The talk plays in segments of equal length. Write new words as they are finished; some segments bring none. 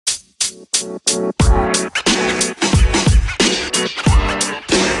Hello,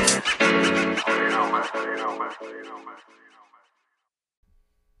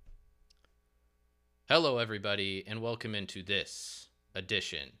 everybody, and welcome into this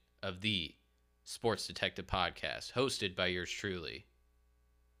edition of the Sports Detective Podcast, hosted by yours truly.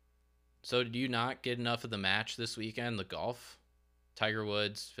 So, did you not get enough of the match this weekend, the golf? Tiger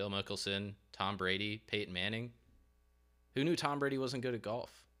Woods, Phil Mickelson, Tom Brady, Peyton Manning? Who knew Tom Brady wasn't good at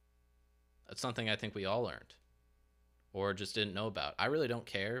golf? That's something I think we all learned, or just didn't know about. I really don't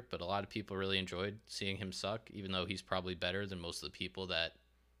care, but a lot of people really enjoyed seeing him suck, even though he's probably better than most of the people that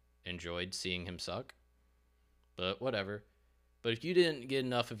enjoyed seeing him suck. But whatever. But if you didn't get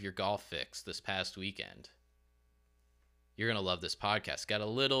enough of your golf fix this past weekend, you're going to love this podcast. Got a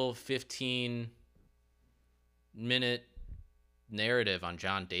little 15-minute narrative on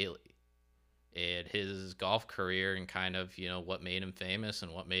John Daly and his golf career and kind of, what made him famous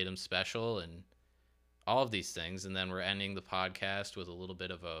and what made him special and all of these things. And then we're ending the podcast with a little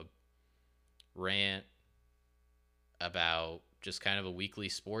bit of a rant about just kind of a weekly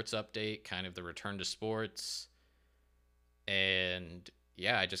sports update, kind of the return to sports. And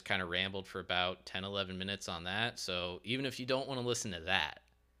yeah, I just kind of rambled for about 10, 11 minutes on that. So even if you don't want to listen to that,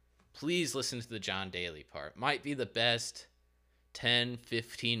 please listen to the John Daly part. Might be the best 10,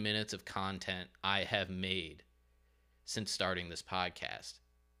 15 minutes of content I have made since starting this podcast.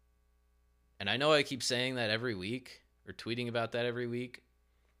 And I know I keep saying that every week or tweeting about that every week,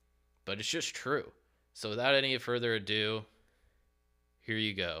 but it's just true. So without any further ado, here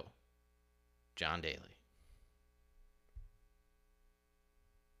you go, John Daly.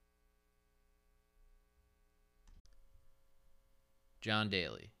 John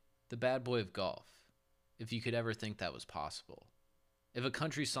Daly, the bad boy of golf, if you could ever think that was possible. If a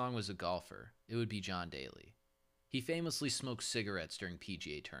country song was a golfer, it would be John Daly. He famously smoked cigarettes during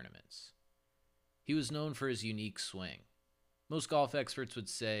PGA tournaments. He was known for his unique swing. Most golf experts would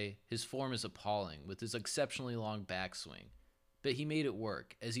say his form is appalling with his exceptionally long backswing, but he made it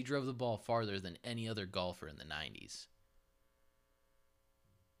work as he drove the ball farther than any other golfer in the 90s.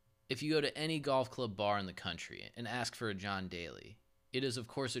 If you go to any golf club bar in the country and ask for a John Daly, it is, of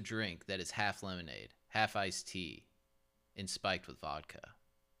course, a drink that is half lemonade, half iced tea, and spiked with vodka.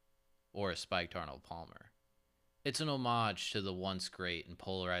 Or a spiked Arnold Palmer. It's an homage to the once great and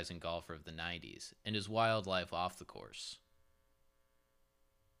polarizing golfer of the 90s and his wild life off the course.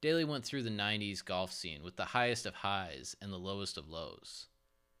 Daly went through the 90s golf scene with the highest of highs and the lowest of lows.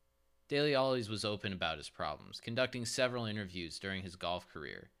 Daly always was open about his problems, conducting several interviews during his golf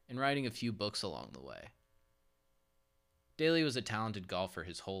career and writing a few books along the way. Daly was a talented golfer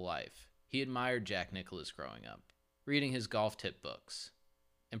his whole life. He admired Jack Nicklaus growing up, reading his golf tip books,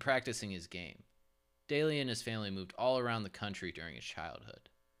 and practicing his game. Daly and his family moved all around the country during his childhood.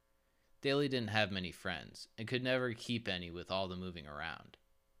 Daly didn't have many friends and could never keep any with all the moving around.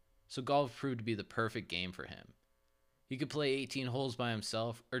 So golf proved to be the perfect game for him. He could play 18 holes by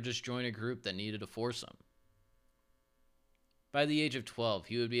himself or just join a group that needed a foursome. By the age of 12,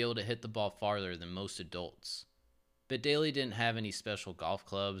 he would be able to hit the ball farther than most adults. But Daly didn't have any special golf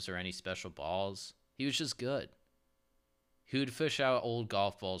clubs or any special balls. He was just good. He would fish out old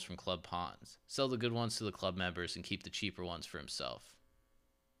golf balls from club ponds, sell the good ones to the club members, and keep the cheaper ones for himself.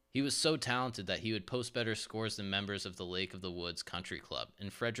 He was so talented that he would post better scores than members of the Lake of the Woods Country Club in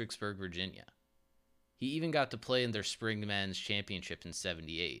Fredericksburg, Virginia. He even got to play in their Spring Men's Championship in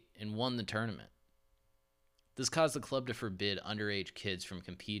 '78 and won the tournament. This caused the club to forbid underage kids from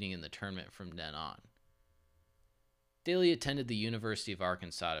competing in the tournament from then on. Daly attended the University of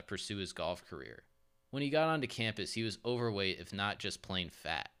Arkansas to pursue his golf career. When he got onto campus, he was overweight, if not just plain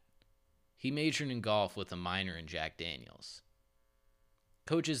fat. He majored in golf with a minor in Jack Daniels.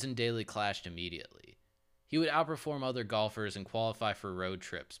 Coaches and Daly clashed immediately. He would outperform other golfers and qualify for road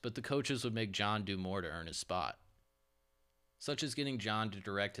trips, but the coaches would make John do more to earn his spot, such as getting John to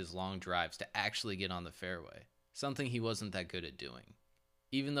direct his long drives to actually get on the fairway, something he wasn't that good at doing.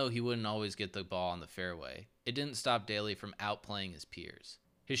 Even though he wouldn't always get the ball on the fairway, it didn't stop Daly from outplaying his peers.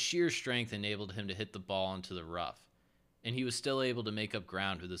 His sheer strength enabled him to hit the ball into the rough, and he was still able to make up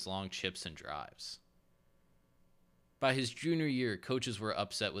ground with his long chips and drives. By his junior year, coaches were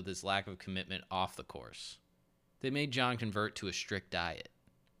upset with his lack of commitment off the course. They made John convert to a strict diet.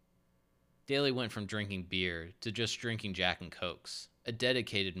 Daly went from drinking beer to just drinking Jack and Cokes, a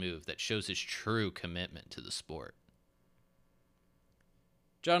dedicated move that shows his true commitment to the sport.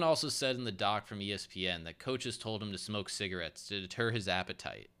 John also said in the doc from ESPN that coaches told him to smoke cigarettes to deter his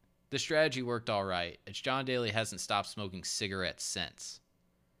appetite. The strategy worked all right, as John Daly hasn't stopped smoking cigarettes since.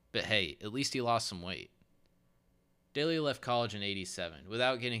 But hey, at least he lost some weight. Daly left college in '87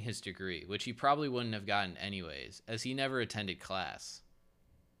 without getting his degree, which he probably wouldn't have gotten anyways, as he never attended class.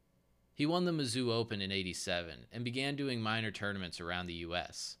 He won the Mizzou Open in '87 and began doing minor tournaments around the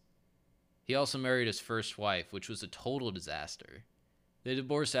US. He also married his first wife, which was a total disaster. They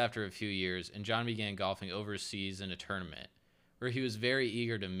divorced after a few years, and John began golfing overseas in a tournament, where he was very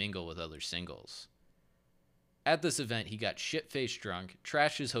eager to mingle with other singles. At this event, he got shit-faced drunk,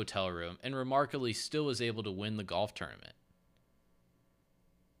 trashed his hotel room, and remarkably still was able to win the golf tournament.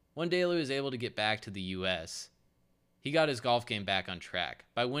 When Daly was able to get back to the US, he got his golf game back on track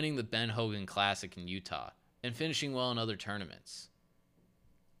by winning the Ben Hogan Classic in Utah and finishing well in other tournaments.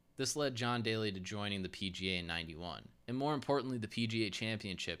 This led John Daly to joining the PGA in '91, and more importantly the PGA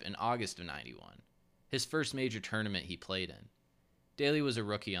Championship in August of '91, his first major tournament he played in. Daly was a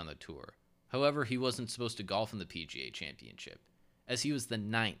rookie on the tour. However, he wasn't supposed to golf in the PGA Championship, as he was the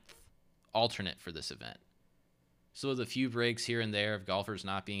 9th alternate for this event. So with a few breaks here and there of golfers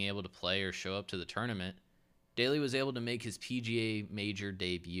not being able to play or show up to the tournament, Daly was able to make his PGA major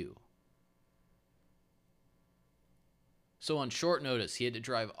debut. So on short notice, he had to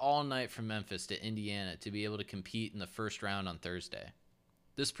drive all night from Memphis to Indiana to be able to compete in the first round on Thursday.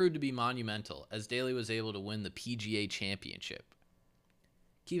 This proved to be monumental, as Daly was able to win the PGA Championship.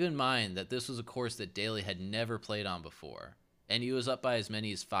 Keep in mind that this was a course that Daly had never played on before, and he was up by as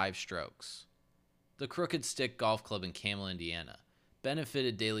many as 5 strokes. The Crooked Stick Golf Club in Camel, Indiana,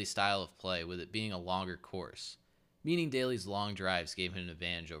 benefited Daly's style of play with it being a longer course, meaning Daly's long drives gave him an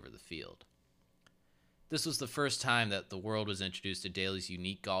advantage over the field. This was the first time that the world was introduced to Daly's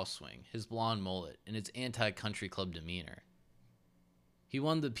unique golf swing, his blonde mullet, and its anti-country club demeanor. He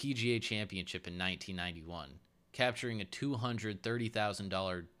won the PGA Championship in 1991, capturing a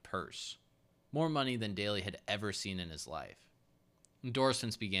 $230,000 purse, more money than Daly had ever seen in his life.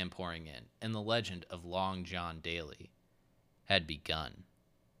 Endorsements began pouring in, and the legend of Long John Daly had begun.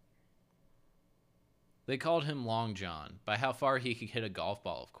 They called him Long John by how far he could hit a golf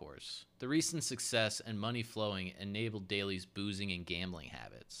ball, of course. The recent success and money flowing enabled Daly's boozing and gambling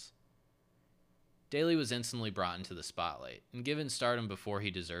habits. Daly was instantly brought into the spotlight and given stardom before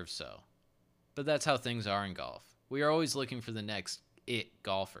he deserved so. But that's how things are in golf. We are always looking for the next it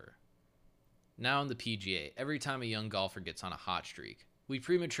golfer. Now in the PGA, every time a young golfer gets on a hot streak, we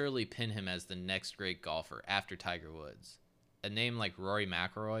prematurely pin him as the next great golfer after Tiger Woods. A name like Rory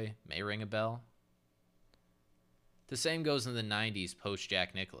McIlroy may ring a bell. The same goes in the 90s post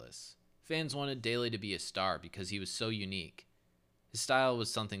Jack Nicklaus. Fans wanted Daly to be a star because he was so unique. His style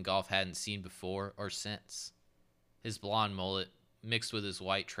was something golf hadn't seen before or since. His blonde mullet, mixed with his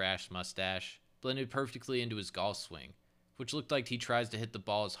white trash mustache, blended perfectly into his golf swing, which looked like he tries to hit the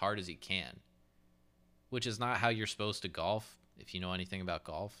ball as hard as he can. Which is not how you're supposed to golf, if you know anything about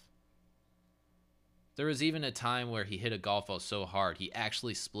golf. There was even a time where he hit a golf ball so hard he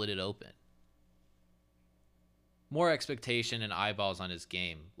actually split it open. More expectation and eyeballs on his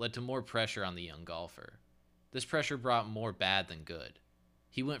game led to more pressure on the young golfer. This pressure brought more bad than good.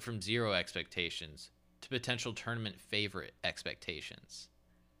 He went from 0 expectations to potential tournament favorite expectations.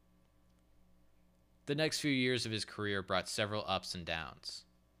 The next few years of his career brought several ups and downs.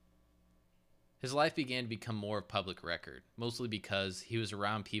 His life began to become more of public record, mostly because he was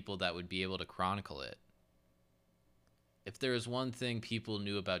around people that would be able to chronicle it. If there is one thing people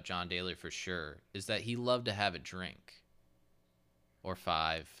knew about John Daly for sure, is that he loved to have a drink. Or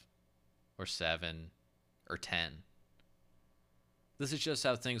 5, or 7, or 10. This is just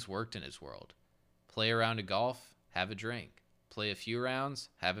how things worked in his world. Play a round of golf, have a drink. Play a few rounds,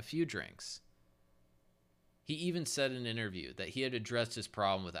 have a few drinks. He even said in an interview that he had addressed his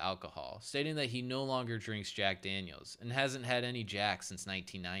problem with alcohol, stating that he no longer drinks Jack Daniels and hasn't had any Jack since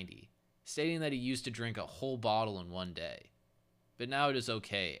 1990. Stating that he used to drink a whole bottle in one day. But now it is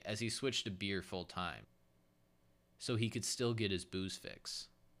okay, as he switched to beer full time, so he could still get his booze fix.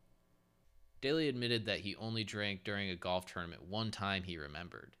 Daly admitted that he only drank during a golf tournament one time he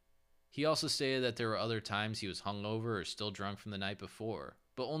remembered. He also stated that there were other times he was hungover or still drunk from the night before,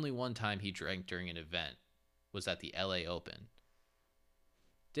 but only one time he drank during an event was at the LA Open.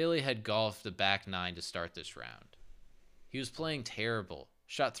 Daly had golfed the back 9 to start this round. He was playing terrible.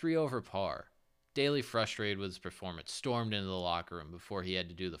 Shot 3 over par. Daly, frustrated with his performance, stormed into the locker room before he had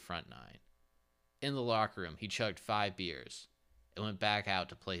to do the front 9. In the locker room, he chugged 5 beers and went back out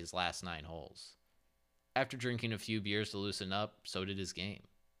to play his last 9 holes. After drinking a few beers to loosen up, so did his game.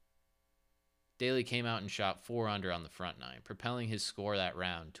 Daly came out and shot 4 under on the front 9, propelling his score that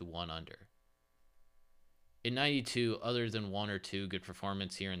round to 1 under. In '92, other than 1 or 2 good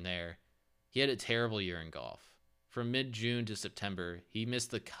performances here and there, he had a terrible year in golf. From mid-June to September, he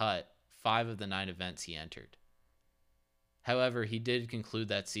missed the cut 5 of the 9 events he entered. However, he did conclude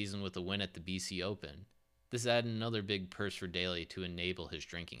that season with a win at the BC Open. This added another big purse for Daly to enable his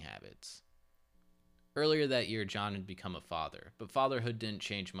drinking habits. Earlier that year, John had become a father, but fatherhood didn't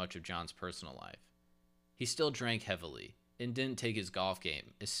change much of John's personal life. He still drank heavily and didn't take his golf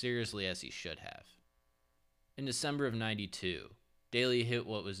game as seriously as he should have. In December of '92, Daly hit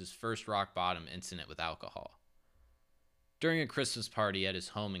what was his first rock bottom incident with alcohol. During a Christmas party at his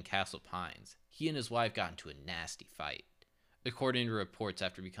home in Castle Pines, he and his wife got into a nasty fight. According to reports,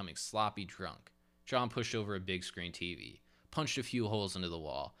 after becoming sloppy drunk, John pushed over a big screen TV, punched a few holes into the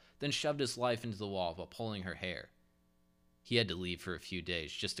wall, then shoved his wife into the wall while pulling her hair. He had to leave for a few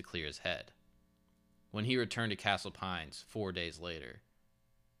days just to clear his head. When he returned to Castle Pines 4 days later,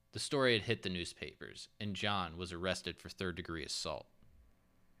 the story had hit the newspapers, and John was arrested for third-degree assault.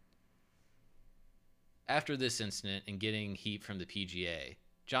 After this incident and getting heat from the PGA,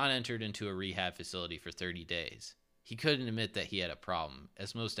 John entered into a rehab facility for 30 days. He couldn't admit that he had a problem,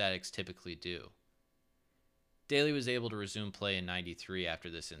 as most addicts typically do. Daly was able to resume play in '93 after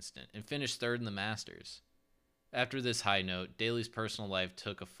this incident and finished third in the Masters. After this high note, Daly's personal life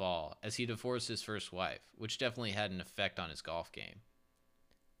took a fall as he divorced his first wife, which definitely had an effect on his golf game.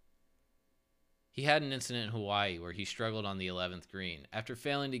 He had an incident in Hawaii where he struggled on the 11th green. After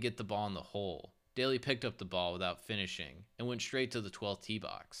failing to get the ball in the hole, Daly picked up the ball without finishing and went straight to the 12th tee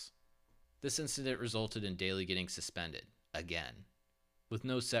box. This incident resulted in Daly getting suspended, again, with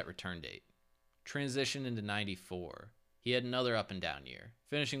no set return date. Transitioned into '94, he had another up and down year,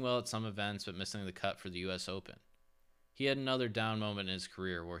 finishing well at some events but missing the cut for the US Open. He had another down moment in his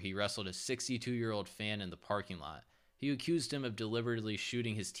career where he wrestled a 62-year-old fan in the parking lot who accused him of deliberately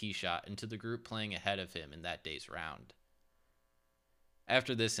shooting his tee shot into the group playing ahead of him in that day's round.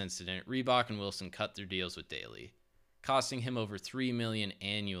 After this incident, Reebok and Wilson cut their deals with Daly, costing him over $3 million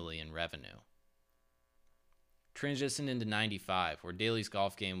annually in revenue. Transitioned into '95, where Daly's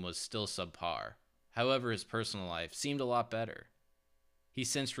golf game was still subpar. However, his personal life seemed a lot better. He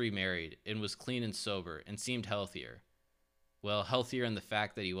since remarried and was clean and sober and seemed healthier. Well, healthier in the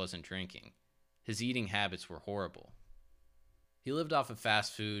fact that he wasn't drinking. His eating habits were horrible. He lived off of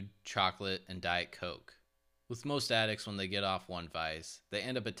fast food, chocolate, and Diet Coke. With most addicts, when they get off one vice, they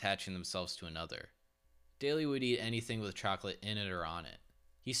end up attaching themselves to another. Daly would eat anything with chocolate in it or on it.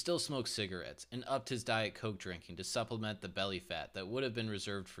 He still smoked cigarettes and upped his Diet Coke drinking to supplement the belly fat that would have been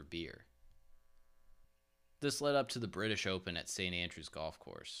reserved for beer. This led up to the British Open at St. Andrews Golf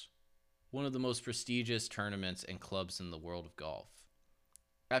Course, one of the most prestigious tournaments and clubs in the world of golf.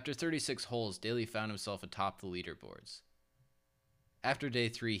 After 36 holes, Daly found himself atop the leaderboards. After day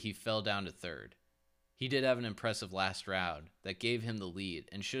 3, he fell down to third. He did have an impressive last round that gave him the lead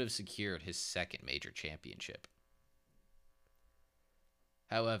and should have secured his second major championship.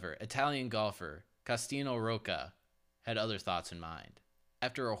 However, Italian golfer Costantino Rocca had other thoughts in mind.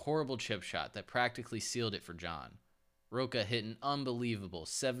 After a horrible chip shot that practically sealed it for John, Rocca hit an unbelievable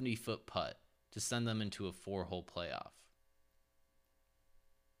 70-foot putt to send them into a 4-hole playoff.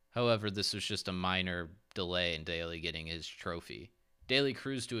 However, this was just a minor delay in Daly getting his trophy. Daly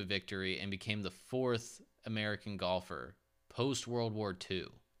cruised to a victory and became the 4th American golfer post-World War II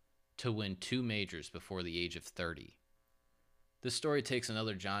to win 2 majors before the age of 30. This story takes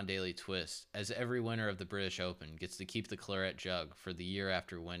another John Daly twist, as every winner of the British Open gets to keep the claret jug for the year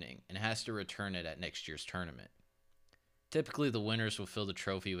after winning and has to return it at next year's tournament. Typically, the winners will fill the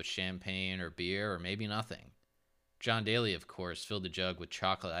trophy with champagne or beer or maybe nothing. John Daly, of course, filled the jug with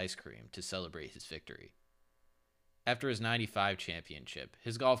chocolate ice cream to celebrate his victory. After his '95 championship,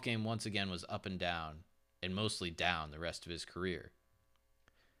 his golf game once again was up and mostly down the rest of his career.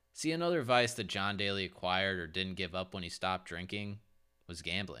 See, another vice that John Daly acquired or didn't give up when he stopped drinking was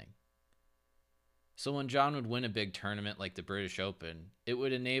gambling. So when John would win a big tournament like the British Open, it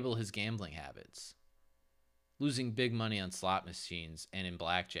would enable his gambling habits. Losing big money on slot machines and in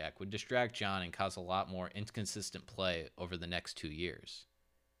blackjack would distract John and cause a lot more inconsistent play over the next 2 years.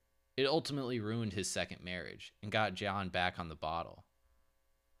 It ultimately ruined his second marriage and got John back on the bottle.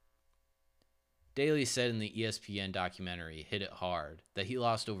 Daly said in the ESPN documentary Hit It Hard that he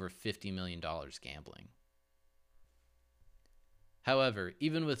lost over $50 million gambling. However,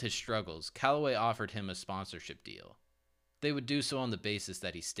 even with his struggles, Callaway offered him a sponsorship deal. They would do so on the basis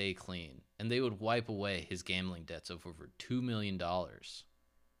that he stay clean, and they would wipe away his gambling debts of over $2 million.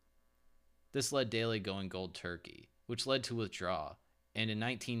 This led Daly going cold turkey, which led to withdrawal, and in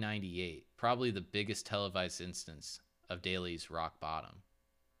 1998, probably the biggest televised instance of Daly's rock bottom.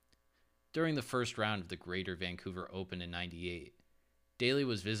 During the first round of the Greater Vancouver Open in '98, Daly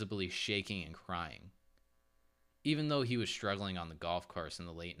was visibly shaking and crying. Even though he was struggling on the golf course in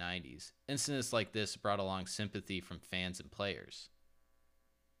the late 90s, incidents like this brought along sympathy from fans and players.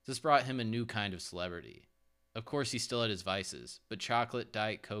 This brought him a new kind of celebrity. Of course, he still had his vices, but chocolate,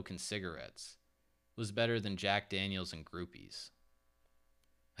 Diet Coke, and cigarettes was better than Jack Daniels and groupies.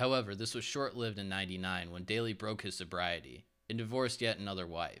 However, this was short-lived in '99 when Daly broke his sobriety and divorced yet another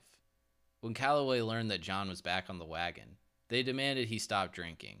wife. When Calloway learned that John was back on the wagon, they demanded he stop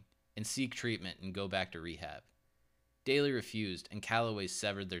drinking and seek treatment and go back to rehab. Daly refused, and Calloway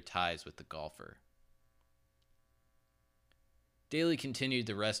severed their ties with the golfer. Daly continued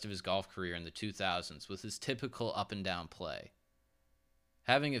the rest of his golf career in the 2000s with his typical up-and-down play,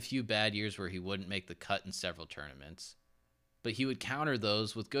 having a few bad years where he wouldn't make the cut in several tournaments, but he would counter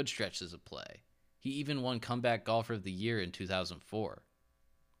those with good stretches of play. He even won Comeback Golfer of the Year in 2004.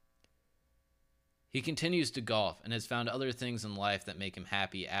 He continues to golf and has found other things in life that make him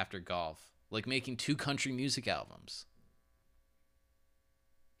happy after golf, like making 2 country music albums.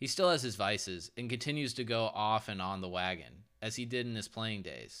 He still has his vices and continues to go off and on the wagon, as he did in his playing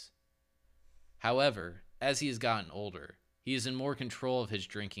days. However, as he has gotten older, he is in more control of his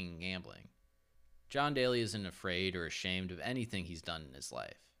drinking and gambling. John Daly isn't afraid or ashamed of anything he's done in his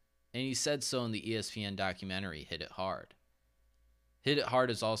life, and he said so in the ESPN documentary Hit It Hard. Hit It Hard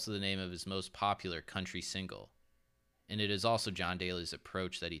is also the name of his most popular country single, and it is also John Daly's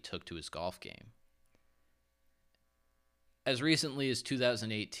approach that he took to his golf game. As recently as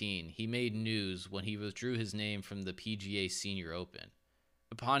 2018, he made news when he withdrew his name from the PGA Senior Open,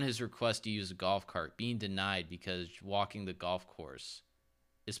 upon his request to use a golf cart being denied because walking the golf course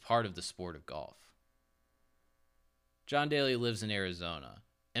is part of the sport of golf. John Daly lives in Arizona,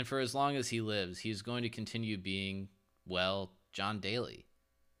 and for as long as he lives, he is going to continue being, well, John Daly.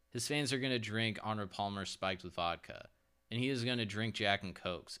 His fans are going to drink Arnold Palmer spiked with vodka, and he is going to drink Jack and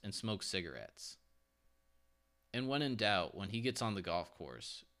Cokes and smoke cigarettes. And when in doubt, when he gets on the golf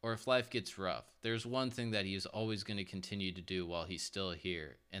course, or if life gets rough, there's one thing that he is always going to continue to do while he's still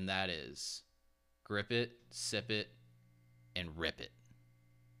here, and that is grip it, sip it, and rip it.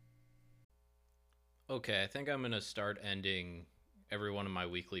 Okay, I think I'm going to start ending every one of my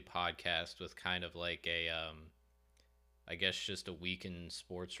weekly podcasts with kind of like I guess just a week in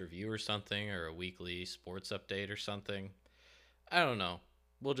sports review or something, or a weekly sports update or something. I don't know.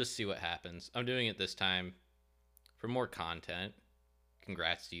 We'll just see what happens. I'm doing it this time for more content.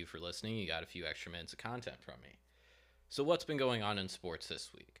 Congrats to you for listening. You got a few extra minutes of content from me. So what's been going on in sports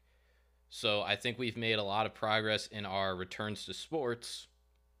this week? So I think we've made a lot of progress in our returns to sports.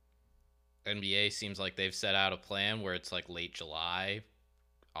 NBA seems like they've set out a plan where it's like late July,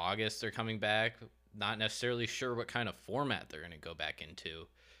 August they're coming back. Not necessarily sure what kind of format they're going to go back into.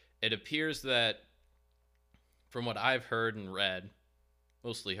 It appears that, from what I've heard and read,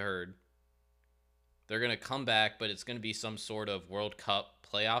 mostly heard, they're going to come back, but it's going to be some sort of World Cup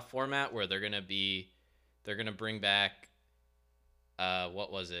playoff format where they're going to bring back,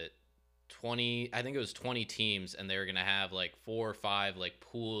 20, I think it was 20 teams, and they were going to have like 4 or 5 like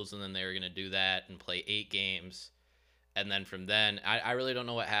pools, and then they were going to do that and play 8 games. And then from then, I really don't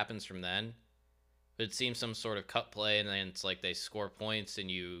know what happens from then, but it seems some sort of cup play, and then it's like they score points and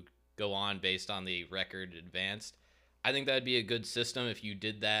you go on based on the record advanced. I think that'd be a good system if you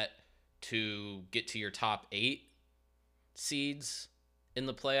did that to get to your top 8 seeds in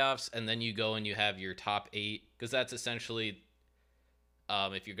the playoffs, and then you go and you have your top 8, because that's essentially,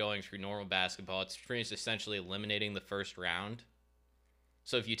 if you're going through normal basketball, it's essentially eliminating the first round.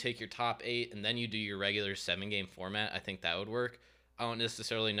 So if you take your top 8 and then you do your regular 7-game format, I think that would work. I don't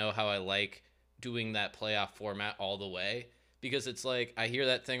necessarily know how I like doing that playoff format all the way, because it's like, I hear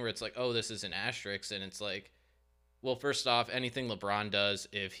that thing where it's like, oh, this is an asterisk, and it's like, well, first off, anything LeBron does,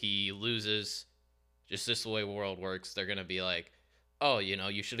 if he loses, just this the way the world works, they're going to be like, oh,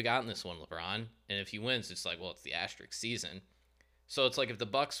 you should have gotten this one, LeBron. And if he wins, it's like, well, it's the asterisk season. So it's like, if the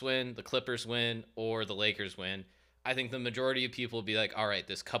Bucks win, the Clippers win, or the Lakers win, I think the majority of people will be like, all right,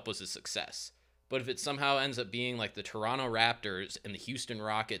 this cup was a success. But if it somehow ends up being like the Toronto Raptors and the Houston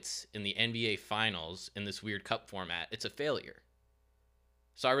Rockets in the NBA Finals in this weird cup format, it's a failure.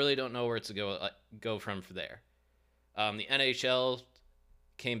 So I really don't know where to go from there. The NHL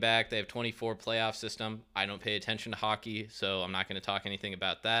came back. They have 24 playoff system. I don't pay attention to hockey, so I'm not going to talk anything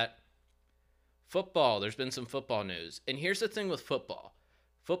about that. Football, there's been some football news. And here's the thing with football.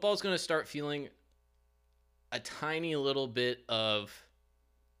 Football is going to start feeling a tiny little bit of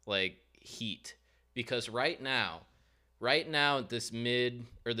like heat, because right now, this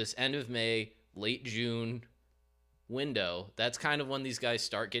end of May, late June window, that's kind of when these guys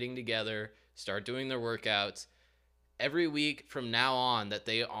start getting together, start doing their workouts. Every week from now on that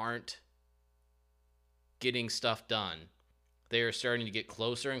they aren't, getting stuff done, they are starting to get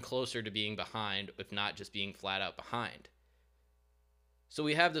closer and closer to being behind, if not just being flat out behind. So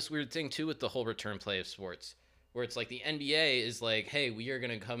we have this weird thing too with the whole return play of sports, where it's like the NBA is like, hey, we are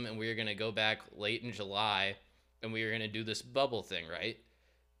going to come and we are going to go back late in July and we are going to do this bubble thing, right?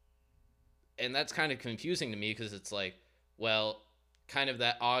 And that's kind of confusing to me because it's like, well, kind of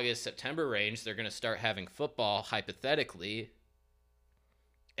that August, September range, they're going to start having football hypothetically,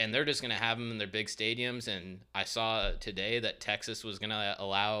 and they're just going to have them in their big stadiums. And I saw today that Texas was going to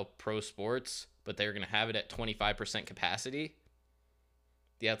allow pro sports, but they were going to have it at 25% capacity.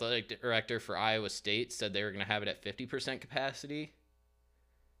 The athletic director for Iowa State said they were going to have it at 50% capacity.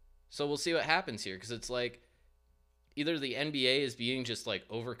 So we'll see what happens here, because it's like either the NBA is being just like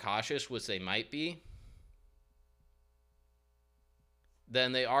overcautious, which they might be,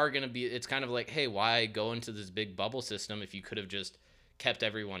 then they are going to be, it's kind of like, hey, why go into this big bubble system if you could have just kept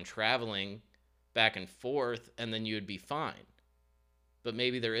everyone traveling back and forth and then you would be fine. But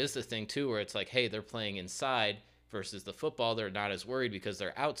maybe there is the thing too where it's like, hey, they're playing inside versus the football, they're not as worried because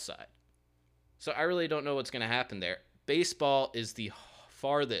they're outside. So I really don't know what's going to happen there. Baseball is the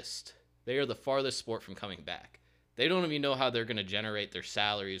farthest. They are the farthest sport from coming back. They don't even know how they're going to generate their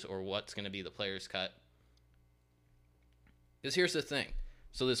salaries or what's going to be the players' cut. Because here's the thing.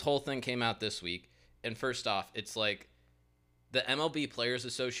 So this whole thing came out this week. And first off, it's like the MLB Players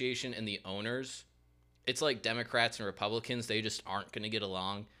Association and the owners, it's like Democrats and Republicans. They just aren't going to get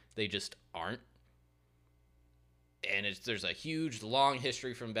along. They just aren't. And there's a huge, long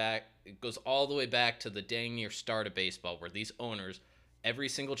history from back. It goes all the way back to the dang near start of baseball, where these owners, every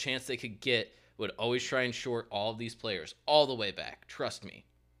single chance they could get, would always try and short all of these players. All the way back. Trust me.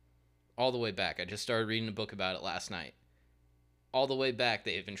 All the way back. I just started reading a book about it last night. All the way back,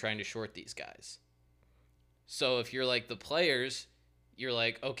 they've been trying to short these guys. So if you're like the players, you're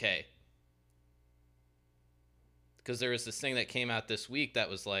like, okay. Because there was this thing that came out this week that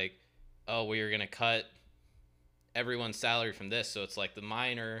was like, oh, we are going to cut everyone's salary from this. So it's like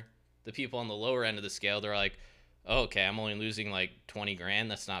the people on the lower end of the scale, they're like, oh, okay, I'm only losing like 20 grand.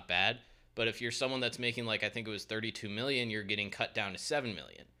 That's not bad. But if you're someone that's making like, I think it was 32 million, you're getting cut down to 7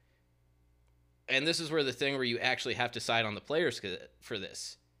 million. And this is where the thing where you actually have to side on the players for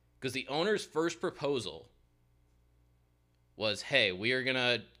this. Because the owner's first proposal was, hey, we are going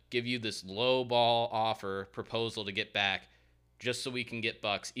to give you this low ball offer proposal to get back just so we can get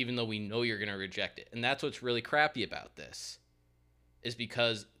bucks, even though we know you're going to reject it. And that's what's really crappy about this, is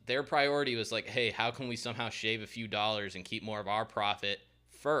because their priority was like, hey, how can we somehow shave a few dollars and keep more of our profit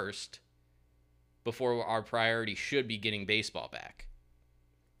first before our priority should be getting baseball back?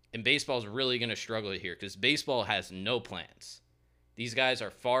 And baseball's really going to struggle here because baseball has no plans. These guys are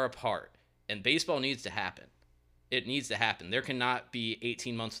far apart, and baseball needs to happen. It needs to happen. There cannot be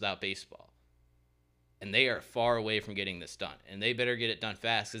 18 months without baseball. And they are far away from getting this done. And they better get it done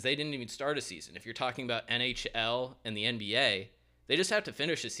fast because they didn't even start a season. If you're talking about NHL and the NBA, they just have to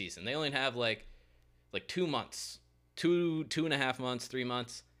finish a season. They only have like 2 months, 2.5 months, 3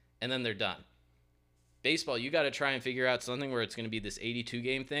 months, and then they're done. Baseball, you got to try and figure out something where it's going to be this 82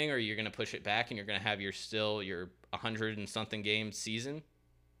 game thing, or you're going to push it back and you're going to have your 100 and something game season.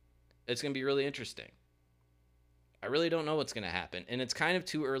 It's going to be really interesting. I really don't know what's going to happen, and it's kind of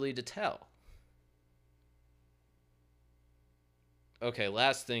too early to tell. Okay,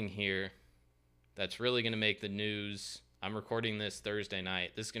 last thing here that's really going to make the news. I'm recording this Thursday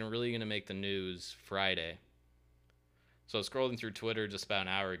night. This is really going to make the news Friday. So I was scrolling through Twitter just about an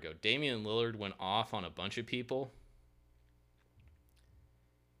hour ago. Damian Lillard went off on a bunch of people.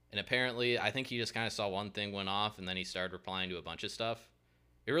 And apparently, I think he just kind of saw one thing went off, and then he started replying to a bunch of stuff.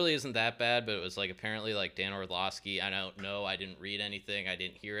 It really isn't that bad, but it was like apparently like Dan Orlovsky. I don't know. I didn't read anything. I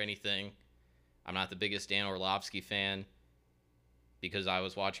didn't hear anything. I'm not the biggest Dan Orlovsky fan because I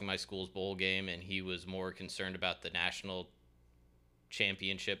was watching my school's bowl game, and he was more concerned about the national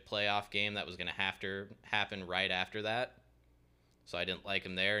championship playoff game that was going to have to happen right after that. So I didn't like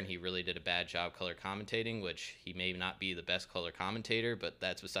him there, and he really did a bad job color commentating, which he may not be the best color commentator, but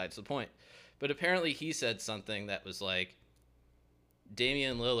that's besides the point. But apparently he said something that was like,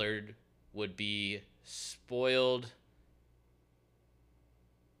 Damian Lillard would be spoiled.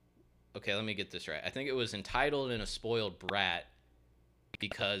 Okay, let me get this right. I think it was entitled and a spoiled brat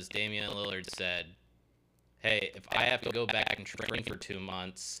because Damian Lillard said, hey, if I have to go back and train for 2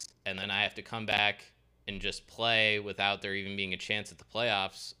 months and then I have to come back and just play without there even being a chance at the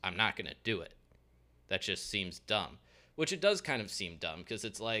playoffs, I'm not going to do it. That just seems dumb. Which it does kind of seem dumb because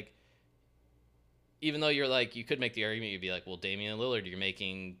it's like, even though you're like, you could make the argument, you'd be like, well, Damian Lillard, you're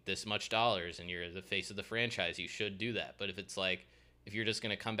making this much dollars and you're the face of the franchise. You should do that. But if it's like, If you're just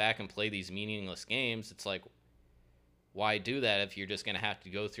going to come back and play these meaningless games, it's like, why do that if you're just going to have to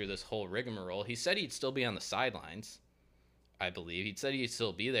go through this whole rigmarole? He said he'd still be on the sidelines, I believe. He said he'd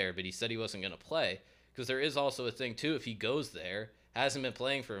still be there, but he said he wasn't going to play. Because there is also a thing, too, if he goes there, hasn't been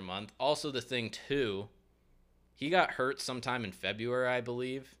playing for a month. Also the thing, too, he got hurt sometime in February, I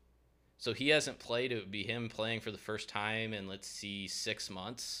believe. So he hasn't played. It would be him playing for the first time in, 6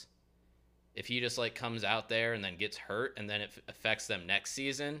 months. If he just, comes out there and then gets hurt and then it affects them next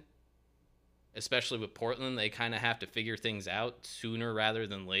season, especially with Portland, they kind of have to figure things out sooner rather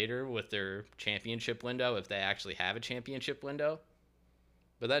than later with their championship window, if they actually have a championship window.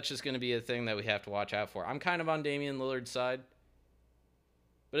 But that's just going to be a thing that we have to watch out for. I'm kind of on Damian Lillard's side.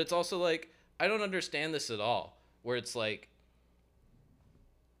 But it's also I don't understand this at all. Where it's I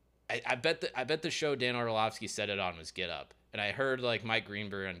bet the show Dan Orlovsky said it on was Get Up. And I heard Mike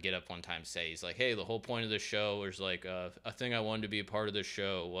Greenberg on Get Up one time say, he's like, hey, the whole point of this show was a thing I wanted to be a part of this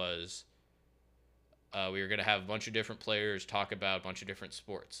show was we were going to have a bunch of different players talk about a bunch of different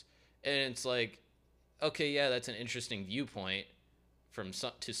sports. And it's okay, yeah, that's an interesting viewpoint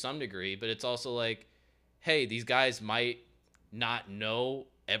to some degree, but it's also hey, these guys might not know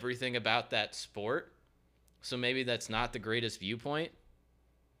everything about that sport, so maybe that's not the greatest viewpoint.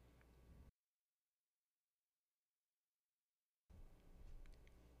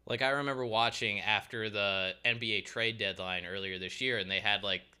 I remember watching after the NBA trade deadline earlier this year, and they had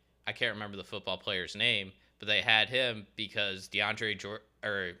I can't remember the football player's name, but they had him because Andre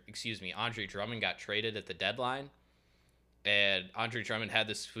Drummond got traded at the deadline, and Andre Drummond had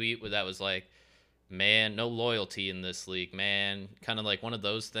this tweet that was man, no loyalty in this league, man. Kind of one of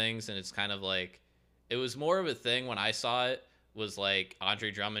those things, and it's kind of it was more of a thing when I saw it, was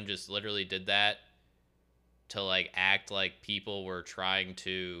Andre Drummond just literally did that to act like people were trying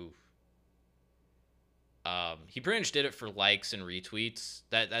to he pretty much did it for likes and retweets.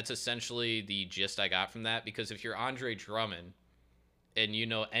 That's essentially the gist I got from that, because if you're Andre Drummond and you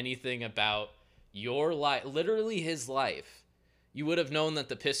know anything about your life, literally his life, you would have known that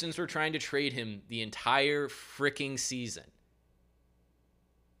the Pistons were trying to trade him the entire freaking season.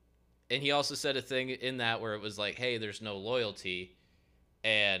 And he also said a thing in that where it was hey, there's no loyalty,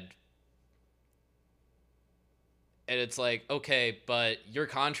 and it's okay, but your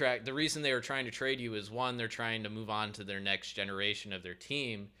contract, the reason they were trying to trade you is, one, they're trying to move on to their next generation of their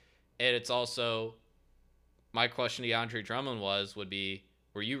team. And it's also, my question to Andre Drummond would be,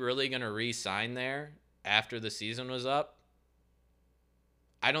 were you really going to re-sign there after the season was up?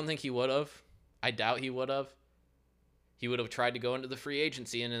 I don't think he would have. I doubt he would have. He would have tried to go into the free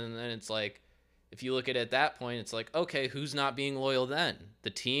agency, and then it's if you look at it at that point, it's okay, who's not being loyal then? The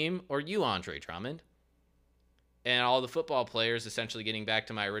team or you, Andre Drummond? And all the football players, essentially getting back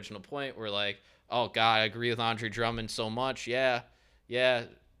to my original point, were oh, God, I agree with Andre Drummond so much. Yeah,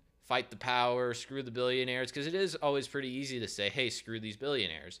 fight the power, screw the billionaires. Because it is always pretty easy to say, hey, screw these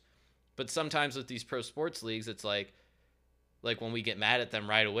billionaires. But sometimes with these pro sports leagues, it's when we get mad at them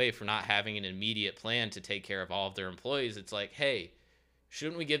right away for not having an immediate plan to take care of all of their employees, it's hey,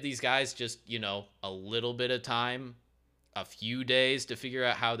 shouldn't we give these guys just, a little bit of time, a few days to figure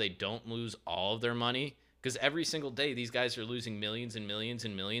out how they don't lose all of their money? Because every single day, these guys are losing millions and millions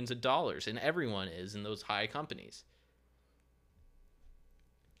and millions of dollars, and everyone is in those high companies.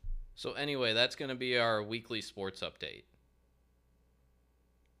 So anyway, that's going to be our weekly sports update.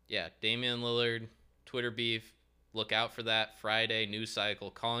 Yeah, Damian Lillard, Twitter beef. Look out for that Friday news cycle.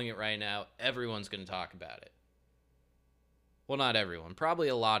 Calling it right now. Everyone's going to talk about it. Well, not everyone. Probably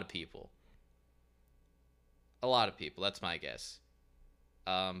a lot of people. A lot of people. That's my guess.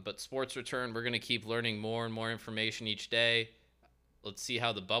 But sports return, we're going to keep learning more and more information each day. Let's see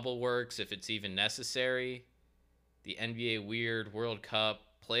how the bubble works, if it's even necessary. The NBA weird World Cup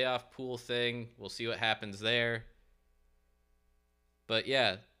playoff pool thing, we'll see what happens there. But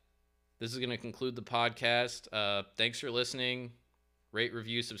yeah, this is going to conclude the podcast. Thanks for listening. Rate,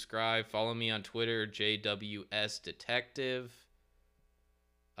 review, subscribe. Follow me on Twitter, JWS Detective.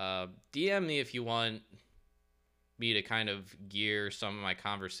 DM me if you want me to kind of gear some of my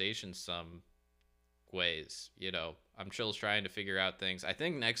conversations some ways. I'm still trying to figure out things. I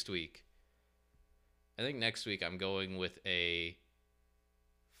think next week I'm going with a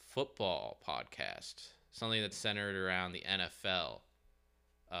football podcast, something that's centered around the NFL.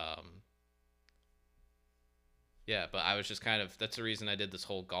 Yeah, but I was just that's the reason I did this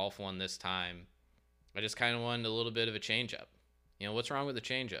whole golf one this time. I just kind of wanted a little bit of a change up. What's wrong with a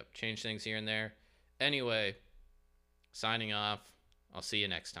change up? Change things here and there. Anyway, signing off. I'll see you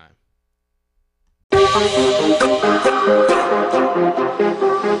next time.